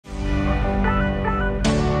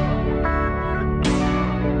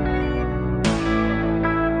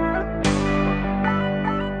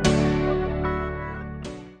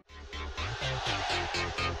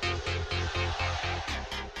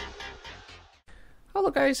Hello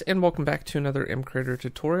guys, and welcome back to another MCreator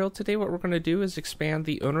tutorial. Today what we're going to do is expand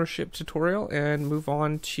the ownership tutorial and move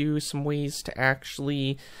on to some ways to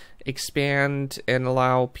actually expand and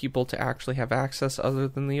allow people to actually have access other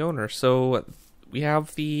than the owner. So we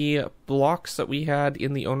have the blocks that we had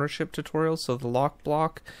in the ownership tutorial, so the lock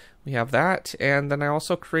block, we have that, and then I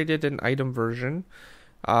also created an item version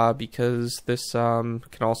because this can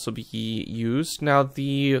also be used. Now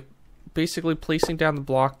basically placing down the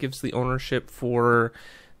block gives the ownership for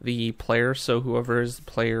the player, so whoever is the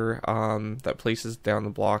player that places down the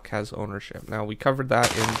block has ownership. Now we covered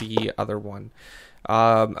that in the other one.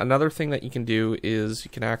 Another thing that you can do is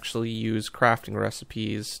you can actually use crafting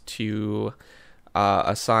recipes to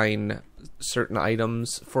assign certain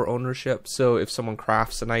items for ownership. So if someone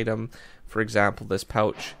crafts an item, for example this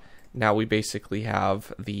pouch, now we basically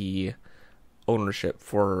have the ownership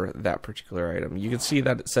for that particular item. You can see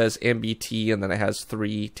that it says MBT and then it has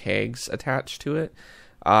 3 tags attached to it.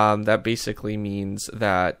 That basically means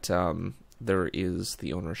that there is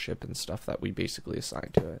the ownership and stuff that we basically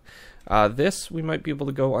assign to it. This we might be able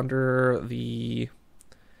to go under the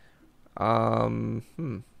not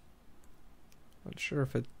sure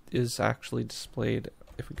if it is actually displayed.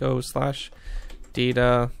 If we go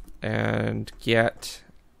 /data and get,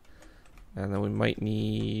 and then we might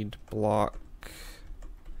need block,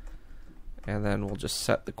 and then we'll just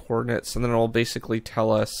set the coordinates, and then it'll basically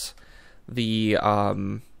tell us the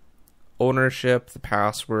ownership. The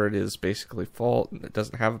password is basically fault, it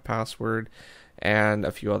doesn't have a password, and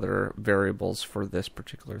a few other variables for this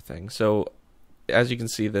particular thing. So as you can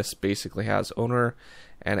see, this basically has owner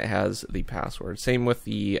and it has the password. Same with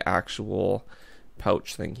the actual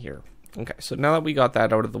pouch thing here. Okay, so now that we got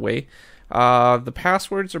that out of the way, the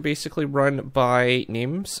passwords are basically run by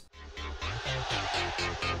names.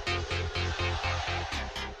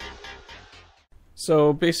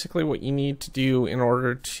 So basically what you need to do in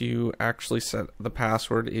order to actually set the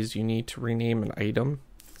password is you need to rename an item.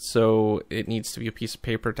 So it needs to be a piece of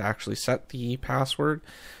paper to actually set the password.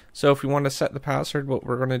 So if we want to set the password, what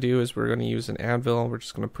we're going to do is we're going to use an anvil. We're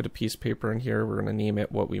just going to put a piece of paper in here. We're going to name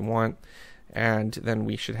it what we want. And then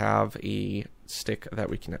we should have a stick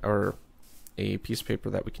that we can, or a piece of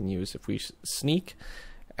paper that we can use. If we sneak,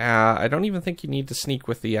 I don't even think you need to sneak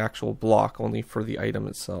with the actual block, only for the item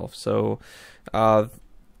itself. So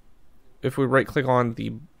if we right click on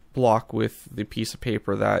the block with the piece of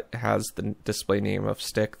paper that has the display name of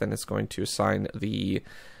stick, then it's going to assign the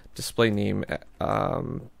display name,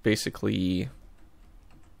 basically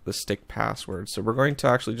the stick password. So we're going to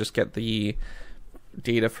actually just get the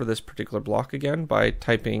data for this particular block again by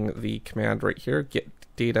typing the command right here, get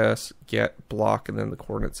data, get block, and then the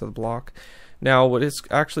coordinates of the block. Now what it's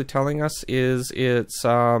actually telling us is it's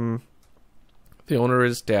the owner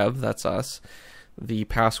is dev, that's us. The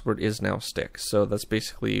password is now stick. So that's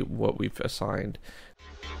basically what we've assigned.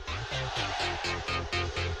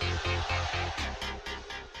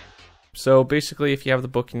 So basically if you have the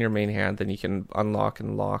book in your main hand, then you can unlock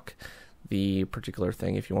and lock the particular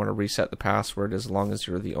thing. If you want to reset the password, as long as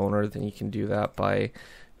you're the owner, then you can do that by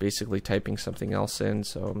basically typing something else in.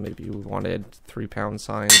 So maybe we wanted 3 pound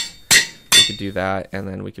signs, we could do that, and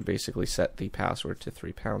then we could basically set the password to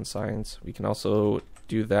 3 pound signs. We can also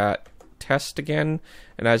do that test again,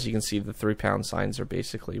 and as you can see, the 3 pound signs are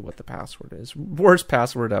basically what the password is. Worst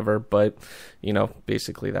password ever, but you know,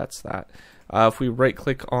 basically that's that. If we right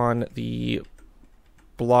click on the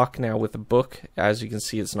block now with a book, as you can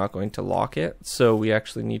see, it's not going to lock it. So we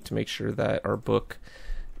actually need to make sure that our book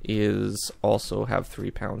is also have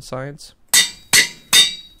 3 pound signs,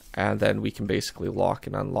 and then we can basically lock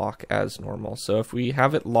and unlock as normal. So if we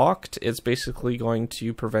have it locked, it's basically going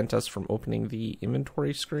to prevent us from opening the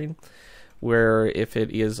inventory screen, where if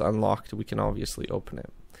it is unlocked, we can obviously open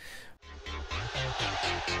it.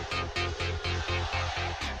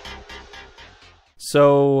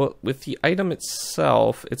 So with the item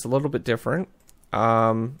itself, it's a little bit different.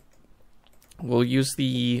 We'll use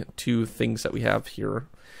the 2 things that we have here,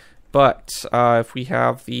 but if we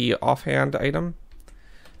have the offhand item,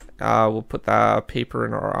 we'll put the paper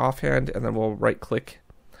in our offhand, and then we'll right click,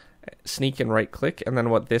 sneak and right click, and then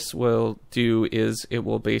what this will do is it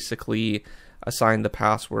will basically assign the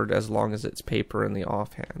password as long as it's paper in the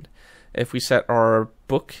offhand. If we set our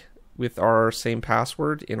book with our same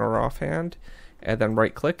password in our offhand and then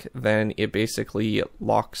right click, then it basically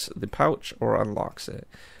locks the pouch or unlocks it.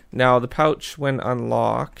 Now the pouch, when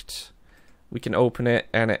unlocked, we can open it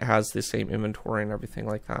and it has the same inventory and everything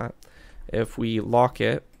like that. If we lock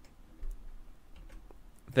it,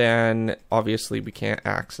 then obviously we can't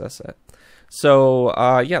access it. So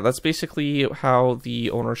yeah, that's basically how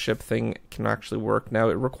the ownership thing can actually work. Now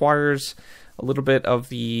it requires a little bit of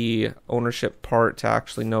the ownership part to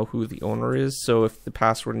actually know who the owner is. So if the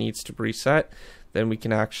password needs to reset, then we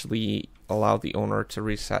can actually allow the owner to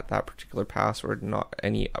reset that particular password, not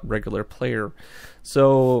any regular player.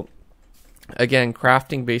 So again,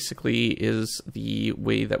 crafting basically is the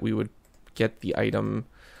way that we would get the item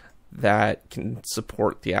that can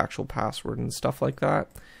support the actual password and stuff like that.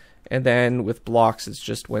 And then with blocks, it's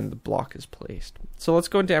just when the block is placed. So let's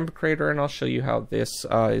go into MCreator and I'll show you how this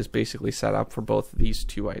is basically set up for both of these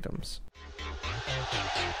two items.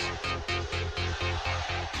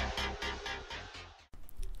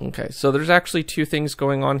 Okay, so there's actually two things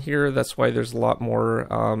going on here. That's why there's a lot more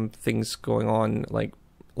things going on, like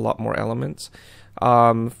a lot more elements.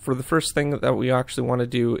 For the first thing that we actually want to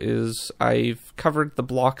do is I've covered the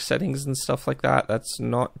block settings and stuff like that. That's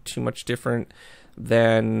not too much different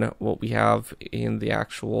than what we have in the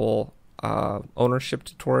actual ownership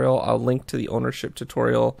tutorial. I'll link to the ownership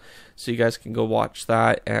tutorial so you guys can go watch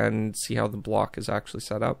that and see how the block is actually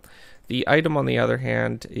set up. The item, on the other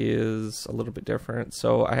hand, is a little bit different.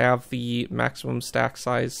 So I have the maximum stack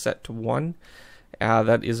size set to 1.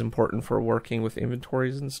 That is important for working with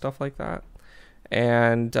inventories and stuff like that.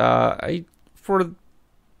 And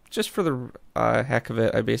just for the heck of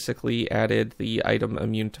it, I basically added the item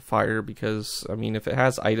immune to fire because, I mean, if it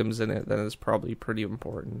has items in it, then it's probably pretty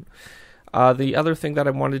important. The other thing that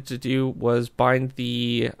I wanted to do was bind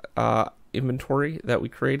the inventory that we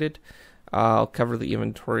created. I'll cover the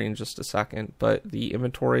inventory in just a second, but the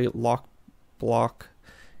inventory lock block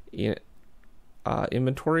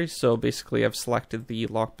inventory. So basically I've selected the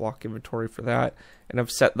lock block inventory for that, and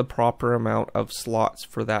I've set the proper amount of slots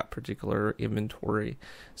for that particular inventory.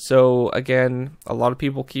 So again, a lot of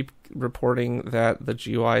people keep reporting that the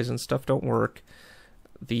GUIs and stuff don't work.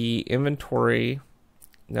 The inventory,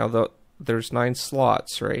 now there's 9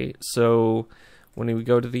 slots, right? So when we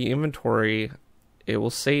go to the inventory, it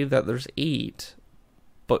will say that there's 8,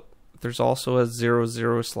 but there's also a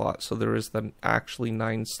 0 slot. So there is then actually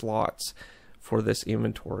 9 slots for this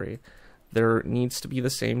inventory. There needs to be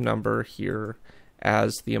the same number here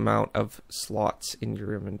as the amount of slots in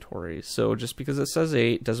your inventory. So just because it says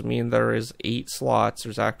 8 doesn't mean there is 8 slots.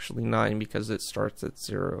 There's actually 9 because it starts at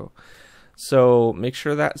 0. So make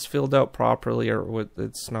sure that's filled out properly or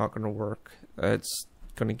it's not going to work. It's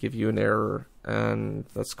going to give you an error, and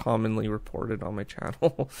that's commonly reported on my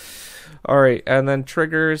channel. Alright, and then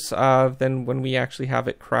triggers, then when we actually have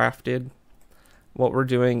it crafted, what we're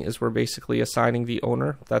doing is we're basically assigning the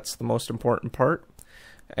owner. That's the most important part.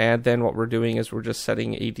 And then what we're doing is we're just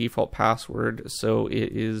setting a default password so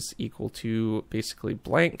it is equal to basically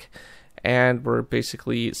blank, and we're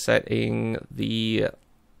basically setting the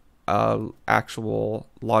actual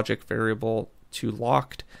logic variable to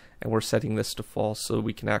locked, and we're setting this to false so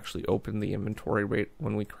we can actually open the inventory right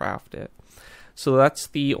when we craft it. So that's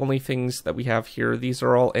the only things that we have here. These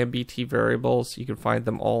are all MBT variables. You can find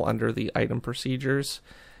them all under the item procedures.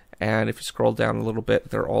 And if you scroll down a little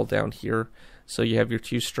bit, they're all down here. So you have your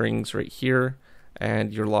 2 strings right here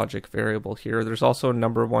and your logic variable here. There's also a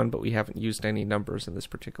number one, but we haven't used any numbers in this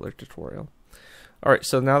particular tutorial. Alright,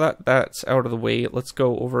 so now that that's out of the way, let's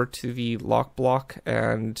go over to the lock block,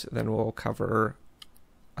 and then we'll cover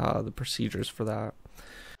the procedures for that.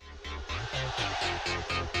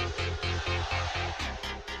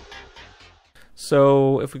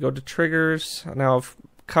 So if we go to triggers, now I've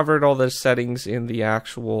covered all the settings in the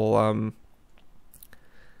actual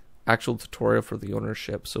tutorial for the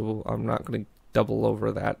ownership, so I'm not going to double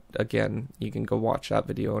over that again. You can go watch that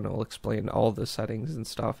video and it'll explain all the settings and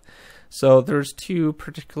stuff. So there's 2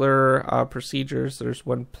 particular procedures. There's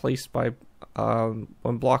when block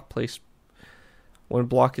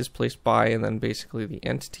is placed by, and then basically the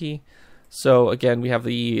entity. So again, we have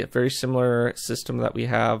the very similar system that we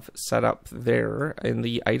have set up there in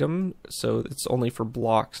the item. So it's only for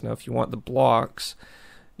blocks. Now if you want the blocks,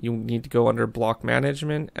 you need to go under block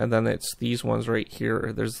management, and then it's these ones right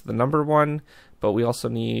here. There's the number one, but we also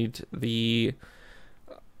need the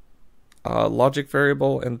logic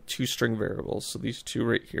variable and 2 string variables. So these 2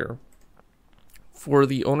 right here. For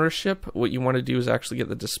the ownership, what you want to do is actually get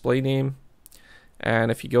the display name.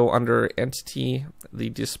 And if you go under entity,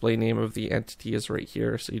 the display name of the entity is right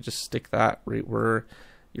here. So you just stick that right where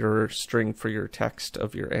your string for your text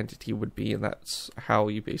of your entity would be, and that's how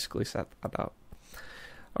you basically set that up.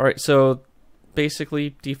 Alright, so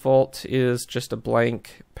basically default is just a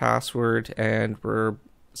blank password, and we're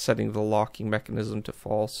setting the locking mechanism to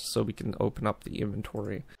false so we can open up the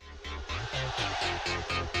inventory.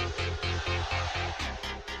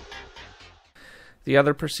 The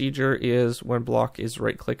other procedure is when block is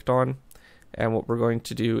right clicked on, and what we're going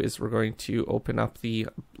to do is we're going to open up the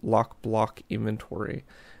lock block inventory.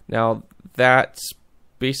 Now that's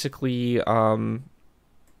basically how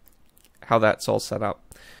that's all set up.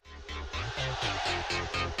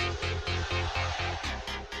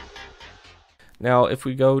 Now if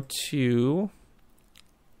we go to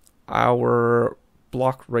our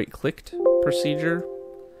block right clicked procedure,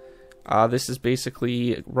 this is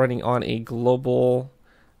basically running on a global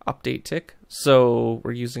update tick. So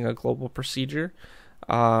we're using a global procedure.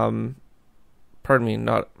 Pardon me,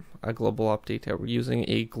 not a global update tick. We're using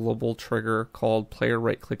a global trigger called player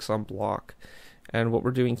right clicks on block. And what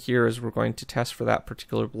we're doing here is we're going to test for that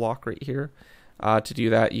particular block right here. To do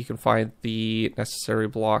that, you can find the necessary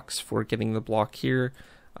blocks for getting the block here.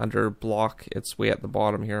 Under block, it's way at the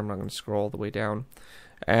bottom here. I'm not going to scroll all the way down.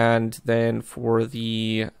 And then for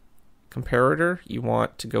the comparator, you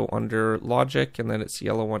want to go under logic, and then it's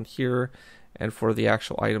yellow one here. And for the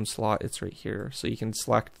actual item slot, it's right here. So you can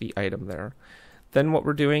select the item there. Then what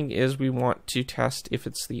we're doing is we want to test if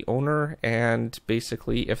it's the owner, and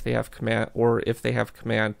basically if they have command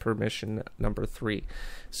permission number 3.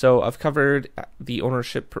 So I've covered the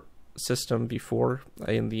ownership system before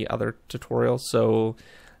in the other tutorial. So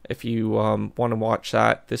if you want to watch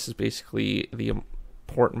that, this is basically the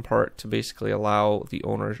important part to basically allow the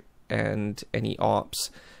owner and any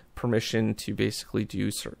ops permission to basically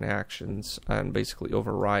do certain actions and basically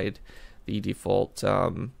override the default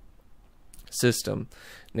system.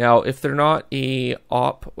 Now if they're not a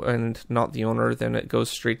op and not the owner, then it goes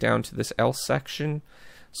straight down to this else section.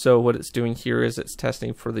 So what it's doing here is it's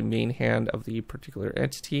testing for the main hand of the particular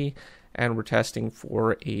entity, and we're testing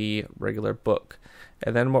for a regular book.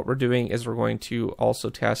 And then what we're doing is we're going to also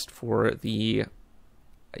test for the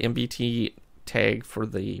MBT tag for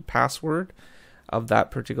the password of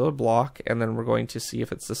that particular block, and then we're going to see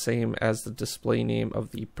if it's the same as the display name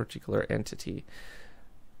of the particular entity.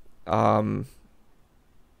 The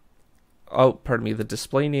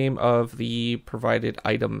display name of the provided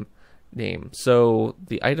item name. So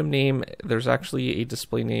the item name, there's actually a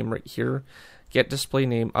display name right here, get display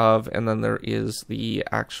name of, and then there is the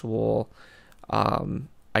actual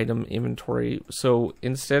item inventory. So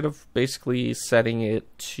instead of basically setting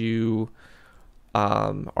it to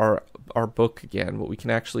our book again, what we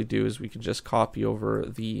can actually do is we can just copy over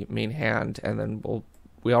the main hand, and then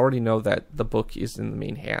we already know that the book is in the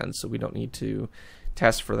main hand, so we don't need to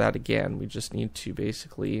test for that again. We just need to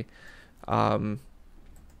basically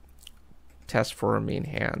test for our main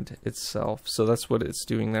hand itself. So that's what it's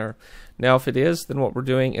doing there. Now if it is, then what we're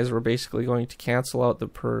doing is we're basically going to cancel out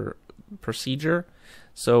the procedure.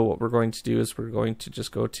 So what we're going to do is we're going to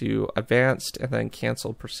just go to advanced and then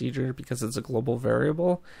cancel procedure, because it's a global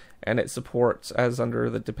variable and it supports, as under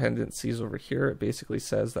the dependencies over here, it basically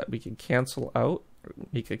says that we can cancel out,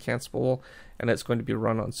 make it cancelable, and it's going to be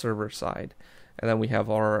run on server side. And then we have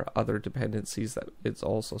our other dependencies that it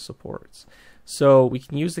also supports. So we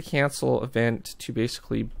can use the cancel event to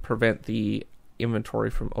basically prevent the inventory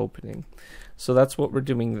from opening. So that's what we're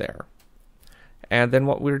doing there. And then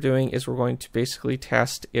what we're doing is we're going to basically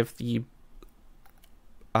test if the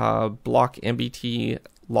block MBT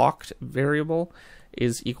locked variable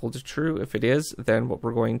is equal to true. If it is, then what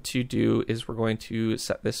we're going to do is we're going to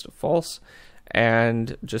set this to false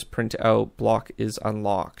and just print out block is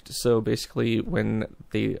unlocked. So basically when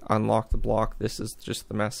they unlock the block, this is just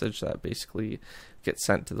the message that basically gets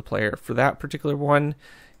sent to the player. For that particular one,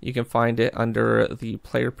 you can find it under the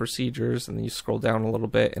player procedures, and then you scroll down a little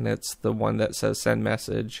bit and it's the one that says send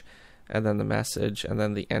message, and then the message, and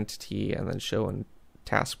then the entity, and then show and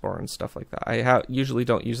taskbar and stuff like that. I usually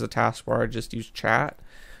don't use the taskbar, I just use chat,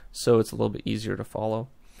 so it's a little bit easier to follow.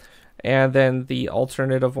 And then the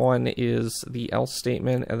alternative one is the else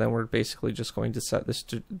statement, and then we're basically just going to set this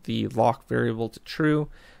to the lock variable to true,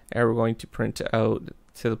 and we're going to print out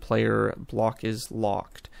to the player block is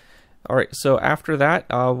locked. Alright, so after that,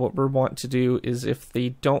 what we want to do is if they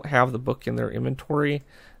don't have the book in their inventory,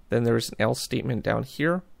 then there's an else statement down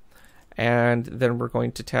here, and then we're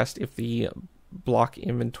going to test if the block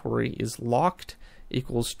inventory is locked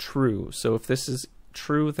equals true. So if this is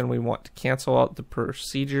true, then we want to cancel out the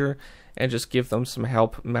procedure and just give them some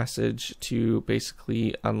help message to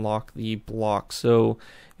basically unlock the block. So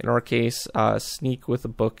in our case, sneak with a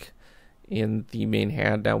book in the main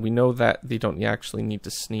hand. Now we know that they don't actually need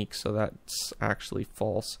to sneak, so that's actually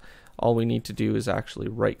false. All we need to do is actually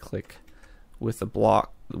right click with a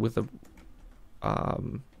block, with a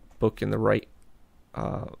book in the right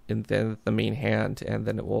in the main hand, and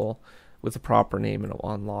then it will, with the proper name, and it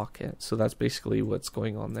will unlock it. So that's basically what's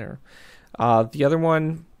going on there. The other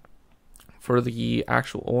one for the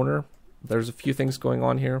actual owner, there's a few things going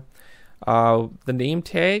on here. The name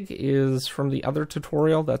tag is from the other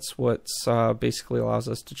tutorial. That's what basically allows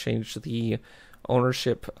us to change the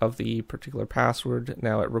ownership of the particular password.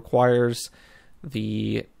 Now it requires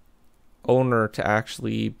the owner to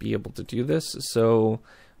actually be able to do this. So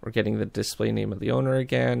we're getting the display name of the owner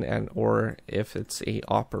again, and or if it's a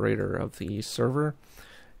operator of the server.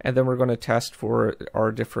 And then we're going to test for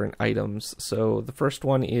our different items. So the first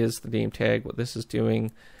one is the name tag. What this is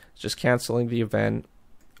doing is just canceling the event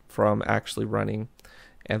from actually running.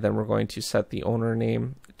 And then we're going to set the owner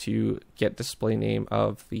name to get display name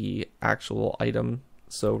of the actual item.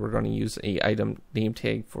 So we're going to use a item name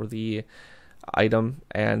tag for the item,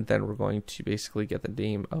 and then we're going to basically get the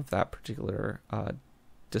name of that particular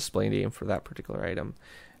display name for that particular item.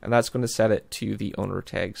 And that's going to set it to the owner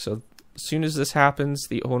tag. So as soon as this happens,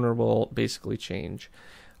 the owner will basically change.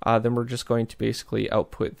 Then we're just going to basically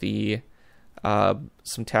output the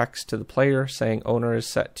some text to the player saying owner is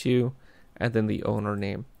set to, and then the owner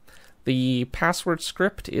name. The password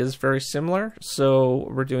script is very similar. So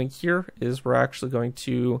what we're doing here is we're actually going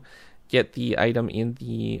to get the item in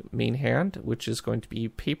the main hand, which is going to be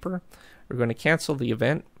paper. We're going to cancel the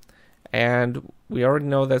event, and we already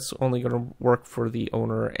know that's only going to work for the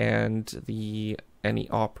owner and any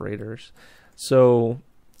operators. So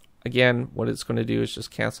again, what it's going to do is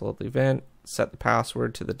just cancel the event, set the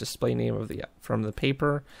password to the display name of from the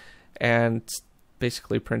paper, and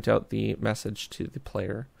basically print out the message to the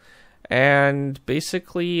player. And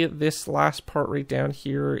basically this last part right down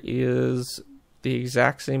here is the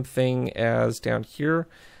exact same thing as down here.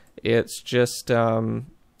 It's just that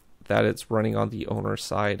it's running on the owner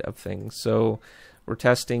side of things. So we're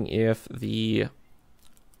testing if the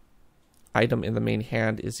item in the main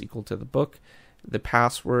hand is equal to the book, the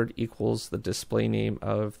password equals the display name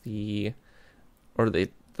of the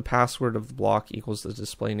password of the block equals the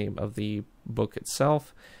display name of the book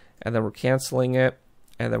itself, and then we're canceling it.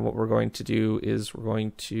 And then what we're going to do is we're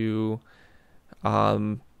going to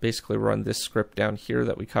basically run this script down here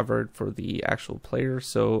that we covered for the actual player,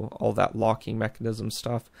 so all that locking mechanism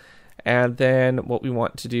stuff. And then what we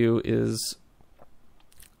want to do is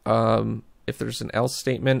if there's an else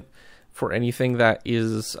statement for anything that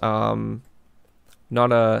is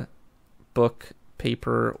not a book,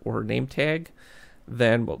 paper, or name tag,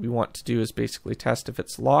 then what we want to do is basically test if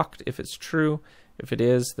it's locked. If it's true, if it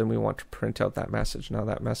is, then we want to print out that message. Now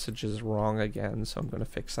that message is wrong again, so I'm going to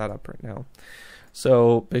fix that up right now.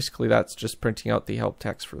 So basically that's just printing out the help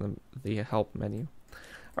text for the help menu.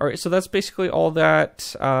 Alright, so that's basically all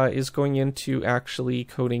that is going into actually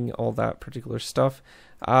coding all that particular stuff.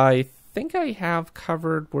 I think I have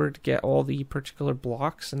covered where to get all the particular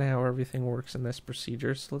blocks and how everything works in this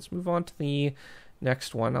procedure. So let's move on to the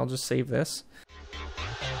next one. I'll just save this.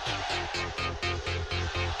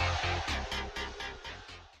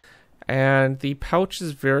 And the pouch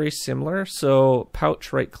is very similar. So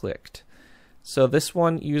pouch right clicked. So this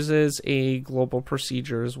one uses a global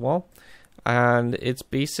procedure as well. And it's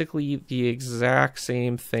basically the exact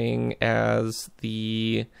same thing as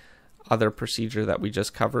the other procedure that we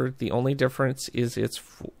just covered. The only difference is it's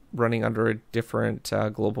running under a different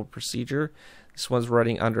global procedure. This one's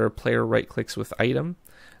running under player right clicks with item.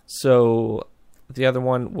 So the other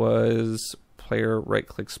one was player right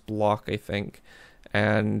clicks block, I think.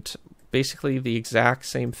 And basically the exact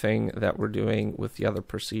same thing that we're doing with the other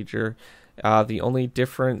procedure. The only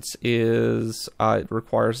difference is it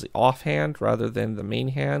requires the offhand rather than the main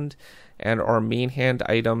hand, and our main hand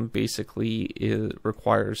item basically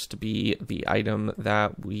requires to be the item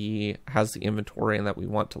that has the inventory and that we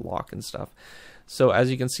want to lock and stuff. So as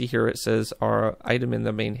you can see here, it says our item in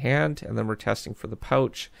the main hand, and then we're testing for the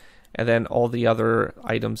pouch, and then all the other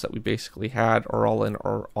items that we basically had are all in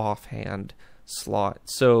our offhand slot.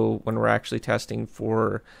 So when we're actually testing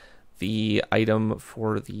for the item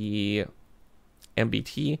for the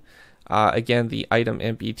MBT, again, the item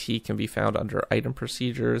MBT can be found under item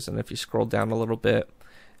procedures, and if you scroll down a little bit,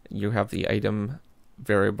 you have the item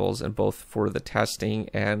variables, and both for the testing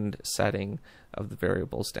and setting of the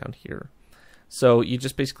variables down here. So you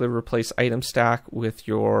just basically replace item stack with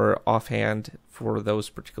your offhand for those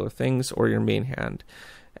particular things, or your main hand,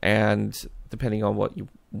 and depending on what you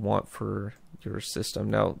want for your system.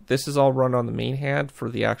 Now this is all run on the main hand for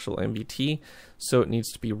the actual MBT, so it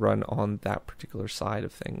needs to be run on that particular side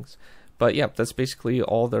of things. But yeah, that's basically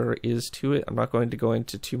all there is to it. I'm not going to go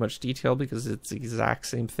into too much detail because it's the exact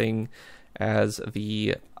same thing as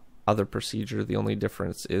the other procedure. The only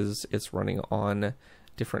difference is it's running on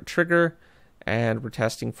different trigger, and we're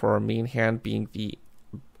testing for our main hand being the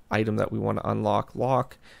item that we want to unlock,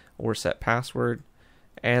 lock, or set password.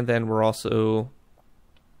 And then we're also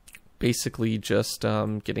basically just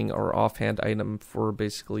getting our offhand item for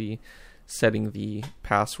basically setting the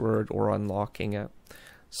password or unlocking it.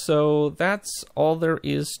 So that's all there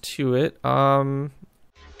is to it. The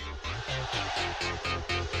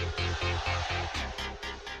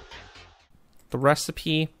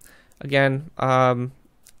recipe, again,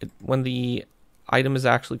 when the item is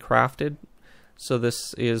actually crafted, so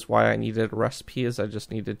this is why I needed a recipe, is I just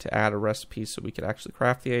needed to add a recipe so we could actually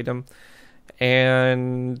craft the item.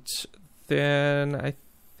 And then I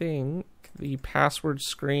think the password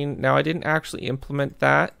screen, now I didn't actually implement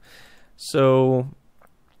that, so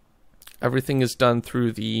everything is done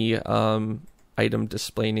through the item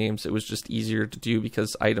display names. It was just easier to do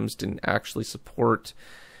because items didn't actually support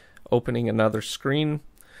opening another screen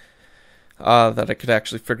that I could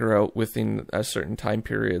actually figure out within a certain time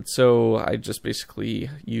period. So I just basically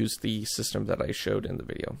used the system that I showed in the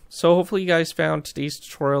video. So hopefully you guys found today's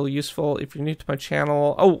tutorial useful. If you're new to my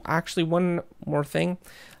channel, oh, actually one more thing.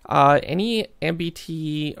 Any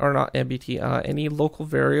MBT, or not MBT, any local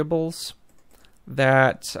variables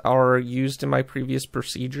that are used in my previous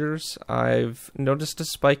procedures, I've noticed a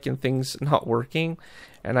spike in things not working,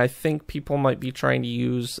 and I think people might be trying to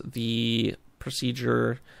use the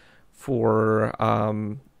procedure for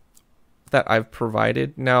that I've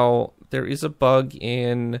provided. Now, there is a bug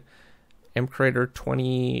in MCreator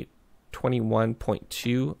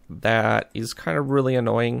 2021.2 that is kind of really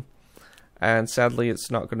annoying, and sadly it's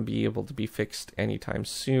not going to be able to be fixed anytime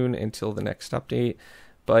soon until the next update.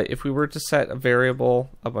 But if we were to set a variable,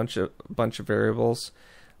 a bunch of variables,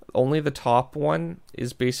 only the top one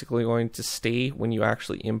is basically going to stay when you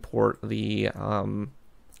actually import the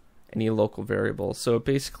any local variable. So it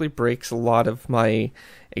basically breaks a lot of my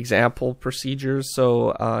example procedures.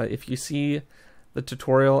 So if you see the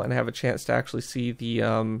tutorial and have a chance to actually see the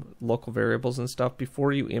local variables and stuff,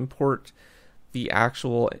 before you import the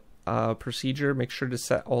actual procedure, make sure to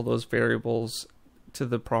set all those variables to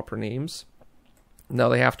the proper names. Now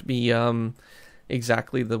they have to be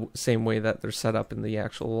exactly the same way that they're set up in the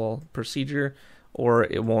actual procedure, or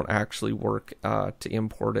it won't actually work to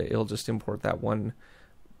import it. It'll just import that one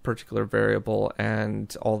particular variable,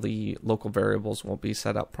 and all the local variables won't be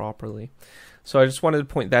set up properly. So I just wanted to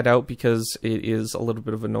point that out because it is a little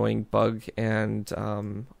bit of an annoying bug, and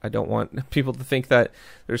I don't want people to think that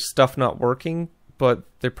there's stuff not working, but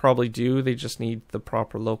they probably do. They just need the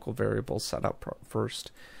proper local variables set up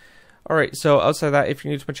first. Alright, so outside of that, if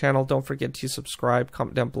you're new to my channel, don't forget to subscribe,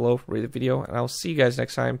 comment down below, rate the video, and I'll see you guys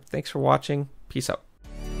next time. Thanks for watching. Peace out.